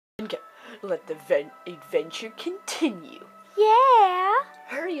Let the adventure continue. Yeah.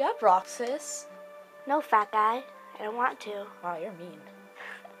 Hurry up, Roxas. No, fat guy. I don't want to. Wow, you're mean.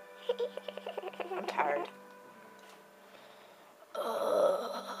 I'm tired.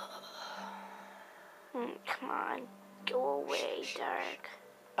 Come on. Go away, Dark.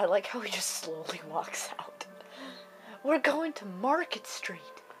 I like how he just slowly walks out. We're going to Market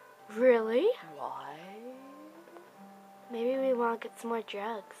Street. Really? Why? Maybe we want to get some more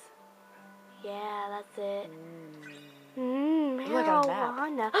drugs. Yeah, that's it. Look at a map.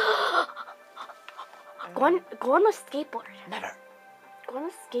 Marijuana. Go on a skateboard. Never. Go on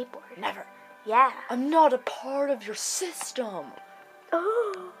a skateboard. Never. Yeah. I'm not a part of your system.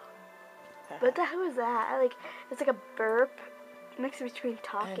 Oh. What the hell is that? It's like a burp mixed between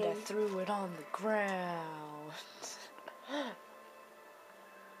talking. And I threw it on the ground.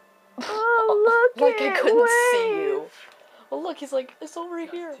 Oh, look like I couldn't see you. Oh, look, he's like, it's over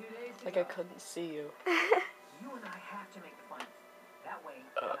here. Like I couldn't see you. You and I have to make the finals. That way,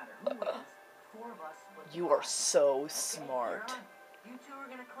 no matter who wins, 4 of us will You are so smart. You two are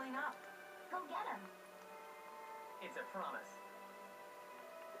gonna clean up. Go get him. It's a promise.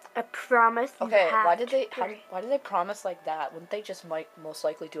 A promise. Okay, why did they promise like that? Wouldn't they just most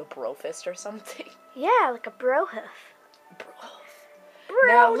likely do a bro fist or something? Yeah, like a bro hoof.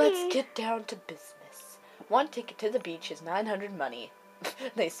 Now let's get down to business. 1 ticket to the beach is 900 money.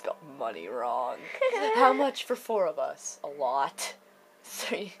 They spelled money wrong. How much for 4 of us? A lot.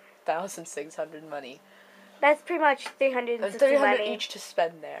 3,600 money. That's pretty much 360 300 money. each to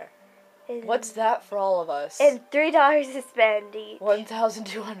spend there. What's that for all of us? And $3 to spend each.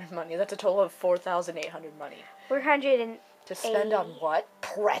 1,200 money. That's a total of 4,800 money. 480. To spend on what?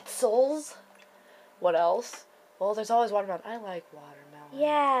 Pretzels? What else? Well, there's always watermelon. I like watermelon.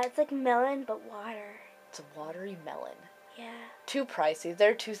 Yeah, it's like melon, but water. It's a watery melon. Yeah. Too pricey.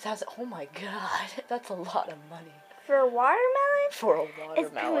 They're 2,000. Oh my god. That's a lot of money. For a watermelon? For a watermelon. It's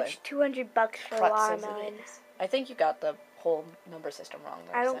pretty much $200 for a watermelon. I think you got the whole number system wrong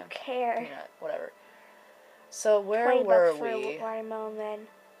there. I don't care. Peanut, whatever. So where were $20 we? for a watermelon then.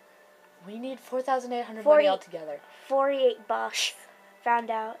 We need 4,800 money altogether. $48. Found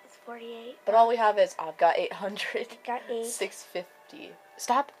out it's 48. But all we have is I've got 800. Got 8. 650.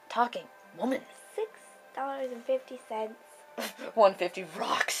 Stop talking, woman. $6.50. 150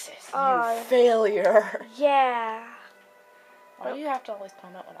 Roxas. Oh. You failure. Yeah. Why do you have to always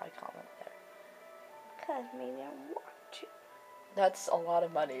comment when I comment there? Because maybe I want to. That's a lot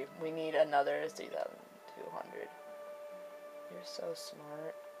of money. We need another 3,200. You're so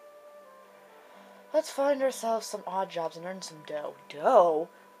smart. Let's find ourselves some odd jobs and earn some dough. Dough?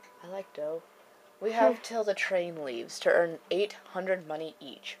 I like dough. We have till the train leaves to earn 800 money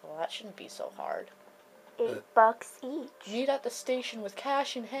each. Well, that shouldn't be so hard. $8 each. Meet at the station with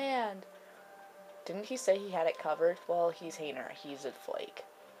cash in hand. Didn't he say he had it covered? Well, he's Hainer. He's a flake.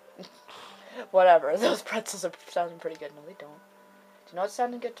 Whatever. Those pretzels are sounding pretty good. No, they don't. Do you know what's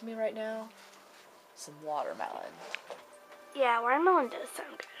sounding good to me right now? Some watermelon. Yeah, watermelon does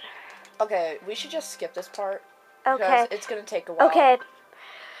sound good. Okay, we should just skip this part. Okay. Because it's going to take a while. Okay.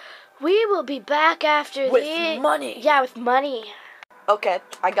 We will be back after With money. Yeah, with money. Okay,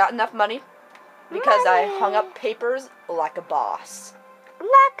 I got enough money because I hung up papers like a boss.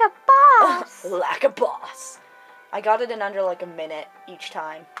 Like a boss. Like a boss. I got it in under like a minute each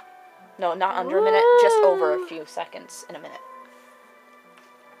time. No, not under a minute, just over a few seconds in a minute.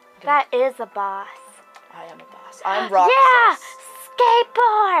 That is a boss. I am a boss. I'm Roxas. Yeah!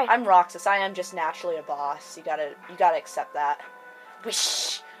 Skateboard! I'm Roxas. I am just naturally a boss. You gotta accept that.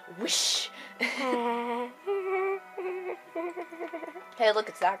 Wish. Wish. Hey, look,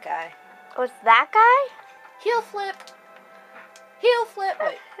 it's that guy. Oh, it's that guy? Heel flip. Heel flip.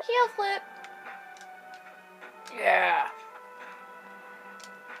 Wait. Heel flip. Yeah.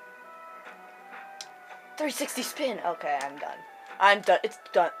 360 spin. Okay, I'm done. I'm done. It's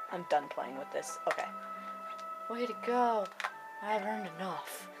done. I'm done playing with this. Okay. Way to go. I've earned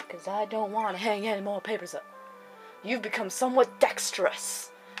enough. Because I don't want to hang any more papers up. You've become somewhat dexterous.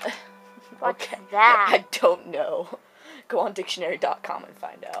 What's okay. that? I don't know. Go on dictionary.com and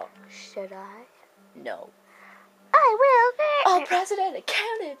find out. Should I? No. I will. All president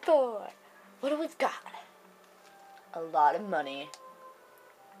accounted for. What do we've got? A lot of money.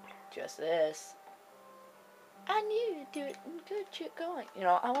 Just this. I knew you'd do it. Good shit going. You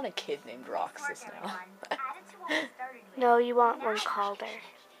know, I want a kid named Roxas now. No, you want one called her.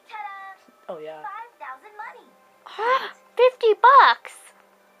 Oh, yeah. 5,000 money. $50.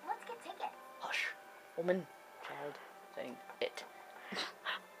 Let's get tickets. Hush. Woman, child, thing, it.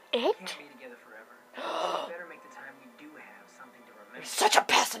 It? Can't be together forever. We better make the time we do have something to remember. You're such a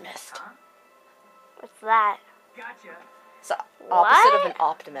pessimist. Huh? What's that? Gotcha. It's the opposite of What? an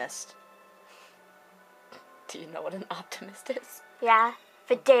optimist. Do you know what an optimist is? Yeah.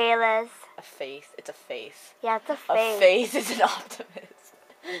 Fidelis. A faith. It's a faith. Yeah, it's a A faith. faith is an optimist.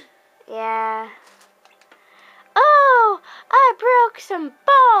 Yeah. Oh, I broke some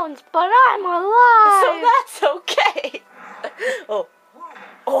bones, but I'm alive. So that's okay. Oh.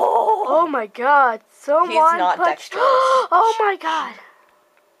 Oh Oh. my God! Someone He's not punched. dexterous. Oh my God!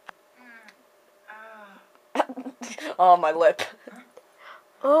 Oh, my lip.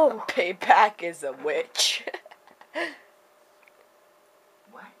 Oh. Payback is a witch.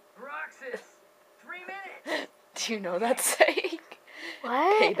 What? Roxas! 3 minutes! Do you know that saying?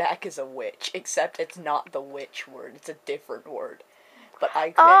 What? Payback is a witch, except it's not the witch word. It's a different word. But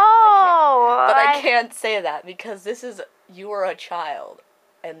I can't say that because you are a child,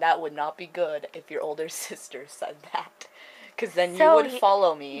 and that would not be good if your older sister said that. Because then you would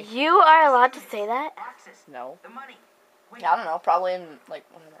follow me. You are allowed to say that? Roxas, No. the money. Wait, I don't know. Probably in like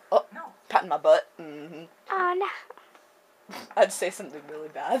oh, no. patting my butt. Mm-hmm. Oh no. I'd say something really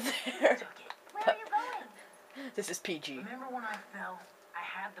bad there. Took it. Where are you going? This is PG. Remember when I fell? I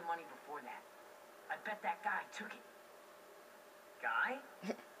had the money before that. I bet that guy took it. Guy?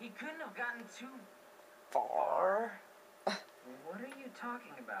 He couldn't have gotten too Far. What are you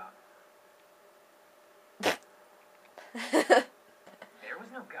talking about? There was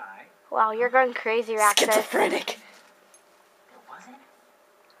no guy. Wow, you're going crazy, Roxas. Schizophrenic. There wasn't?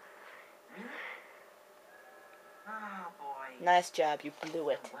 Really? Oh boy. Nice job. You blew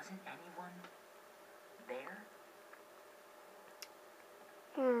it. There wasn't anyone there?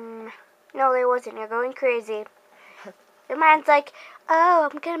 No, there wasn't. You're going crazy. Your mind's like, oh,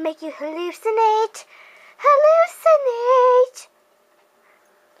 I'm gonna make you hallucinate. Hallucinate.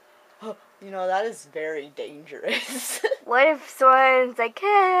 You know, that is very dangerous. What if someone's like,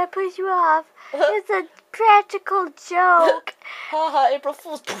 hey, push you off? It's a practical joke. Haha, April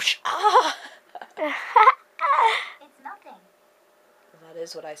Fool's. Push. Ah. It's nothing. That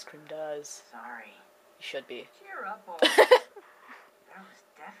is what ice cream does. Sorry. You should be. Cheer up, boy. That was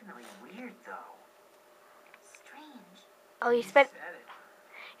definitely weird, though. Strange. Oh, you spent.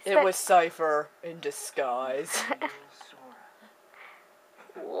 Said It was Cypher in disguise. it. Feel Sora.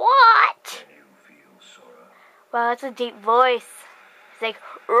 What? Can you feel Sora? Wow, that's a deep voice. It's like,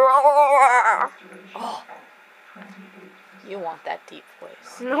 roar. Oh. You want that deep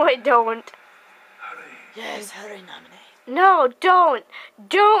voice. No, I don't. Hurry. Yes, hurry, nominate. No, don't.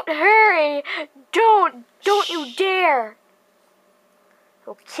 Don't hurry. Don't you dare.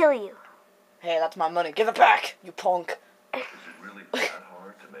 I'll kill you. Hey, that's my money. Give it back, you punk. Is it really that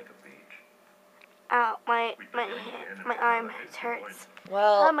hard to make a beach? Ow, my arm hurts. Oh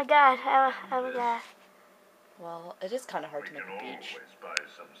Well, my God. Oh my God. well, it is kind of hard We to make can a beach. always buy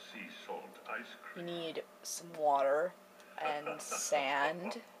some sea salt ice You cream. need some water and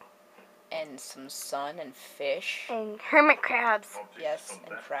sand and some sun and fish. And hermit crabs. Objects Yes, from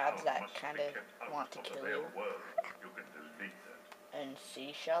and that crabs town that must be kinda kept out want to of the kill real you. world. You can delete that. And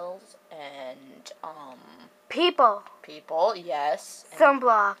seashells and People. people, yes. And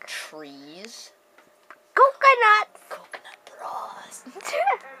Sunblock. trees. Coconuts. Coconut bras.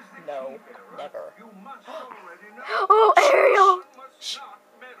 No, never. You must already know. Oh, Ariel. You must not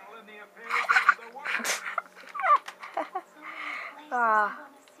meddle in the affairs of the world. So many places Ah. I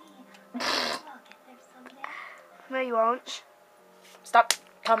want to see. Maybe I'll get there someday. No, you won't. Stop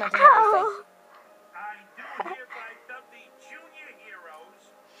commenting everything. Oh. I do hereby dub the junior heroes.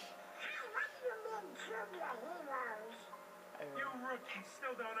 You rookies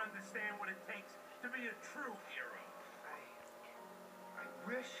still don't understand what it takes to be a true hero. I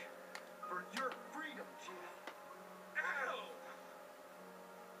wish for your freedom, Chief. Ow!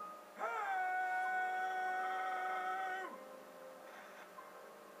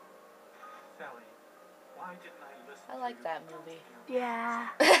 Sally, why didn't I listen I like that movie. Yeah.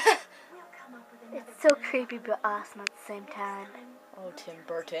 We'll come up with another It's so plan. creepy but awesome at the same time. Oh, Tim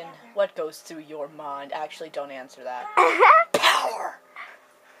Burton, what goes through your mind? Actually, don't answer that. Power!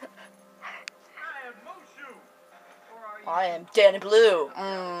 I am Mushu. Or are you? I am Danny Blue.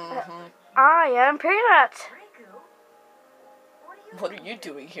 Mm-hmm. I am Peanut. Riku, What are you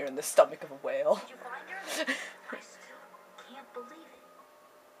doing here in the stomach of a whale? Did you find her? I still can't believe it.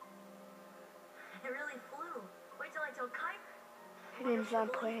 It really flew. Wait till I tell Kuiper. Her name's on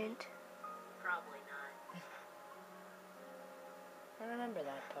point. Probably not. I remember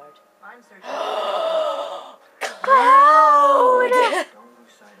that part. I'm searching. Cloud! Don't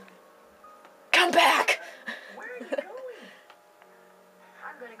lose sight of it. Come back! Where are you going?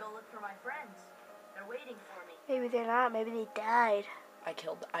 I'm gonna go look for my friends. They're waiting for me. Maybe they're not. Maybe they died. I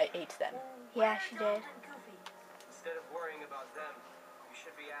I ate them. Yeah, she did. And Goofy. Instead of worrying about them, you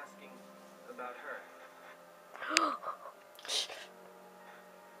should be asking about her.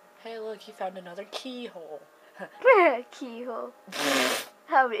 Hey, look, you found another keyhole. Keyhole.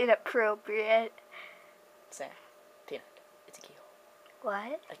 How inappropriate. Sam, Peanut, it's a keyhole.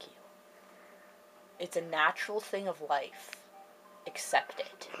 What? A keyhole. It's a natural thing of life. Accept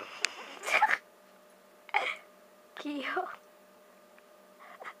it. Keyhole.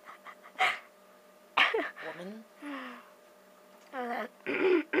 Woman.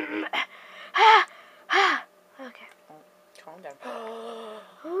 Okay. Calm down.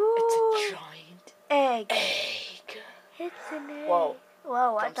 Ooh, It's a giant egg. egg. It's an egg. Whoa.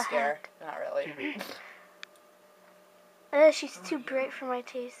 Whoa, what Jump the scare. heck? Not really. She's too bright for my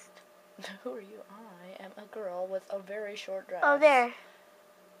taste. Who are you? I am a girl with a very short dress. Oh, there.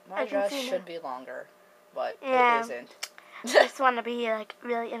 My I can dress see should that. be longer, but Yeah. it isn't. I just want to be like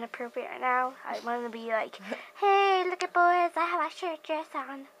really inappropriate right now. I want to be like, hey, look at boys, I have a short dress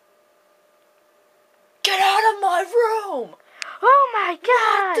on. Get out of my room! Oh my What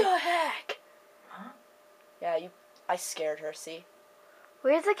god! the heck? Huh? Yeah, I scared her, see?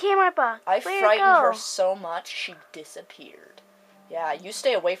 Where's the camera box? I Where'd it frightened go? her so much, she disappeared. Yeah, you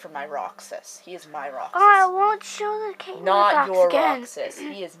stay away from my Roxas. He is my Roxas. Oh, I won't show the camera Not box your again. Roxas.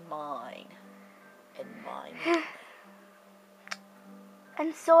 He is mine. And mine. only.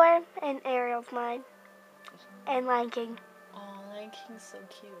 And Soar and Ariel's mine. And Lion King. Oh, Lion King's so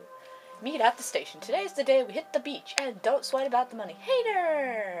cute. Meet at the station. Today's the day we hit the beach. And don't sweat about the money.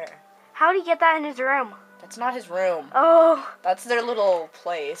 Hater! How'd he get that in his room? That's not his room. Oh. That's their little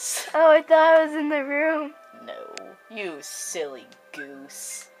place. Oh, I thought it was in the room. No, you silly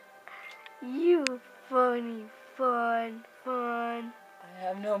goose. You funny, fun. I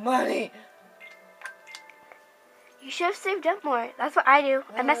have no money. You should have saved up more. That's what I do.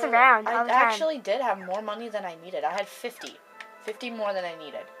 I mess around all the I time. actually did have more money than I needed. I had 50. 50 more than I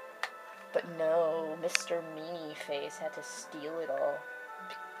needed. But no, Mr. Meanie Face had to steal it all.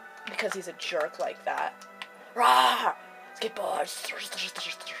 Because he's a jerk like that. Rah! Skateboards.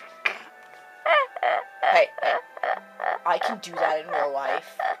 Hey, I can do that in real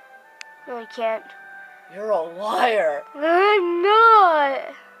life. No, I can't. You're a liar. I'm not.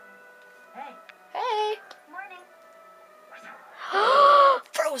 Hey, Hey. Morning.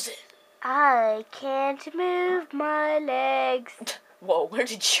 Frozen. I can't move my legs. Whoa, where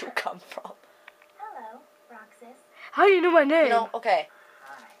did you come from? Hello, Roxas. How do you know my name? You know, okay,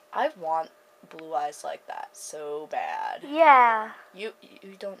 hi. I want blue eyes like that so bad. Yeah. You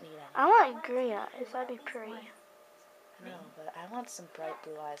don't need any. I want green eyes. That'd be pretty. I know, but I want some bright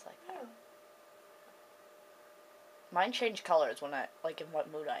blue eyes like that. You. Mine change colors when I, like, in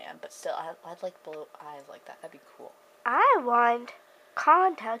what mood I am, but still, I'd like blue eyes like that. That'd be cool. I want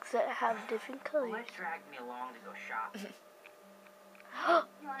contacts that have different Well, colors. it dragged me along to go shopping.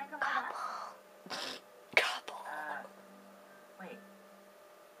 You want to come with us? Couple. Wait.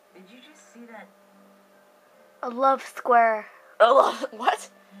 Did you just see that A love square. Oh, what?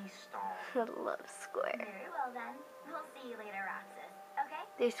 he stalled? A love square. Very well then. We'll see you later, Roxas. Okay?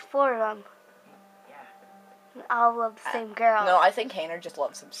 There's 4 of them. Yeah. And all love the same girl. No, I think Hainer just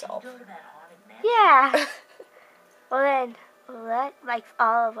loves Did himself. you go to that haunted mansion? Yeah. Well then, that likes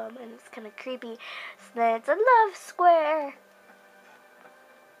all of them, and it's kind of creepy. So then it's a love square.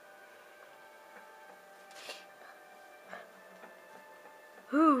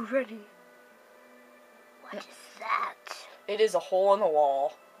 Ooh, ready. What is that? It is a hole in the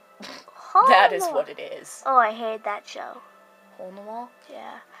wall. Hole That in is the what wall. it is. Oh, I hated that show. Hole in the wall?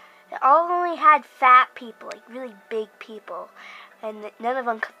 Yeah. It all only had fat people, like really big people. And none of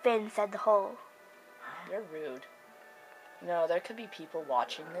them could fit inside the hole. You're rude. No, there could be people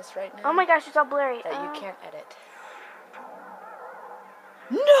watching this right now Oh my gosh, it's all blurry. that you can't edit.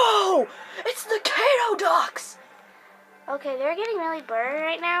 No! It's the Cato Ducks! Okay, they're getting really blurry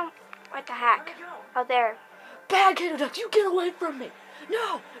right now. What the heck? Where'd they go? Out there. Bad Cato Ducks, you get away from me!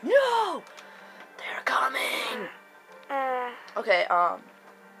 No! No! They're coming! Okay,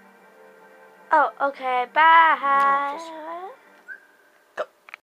 Oh, okay, bye. No, just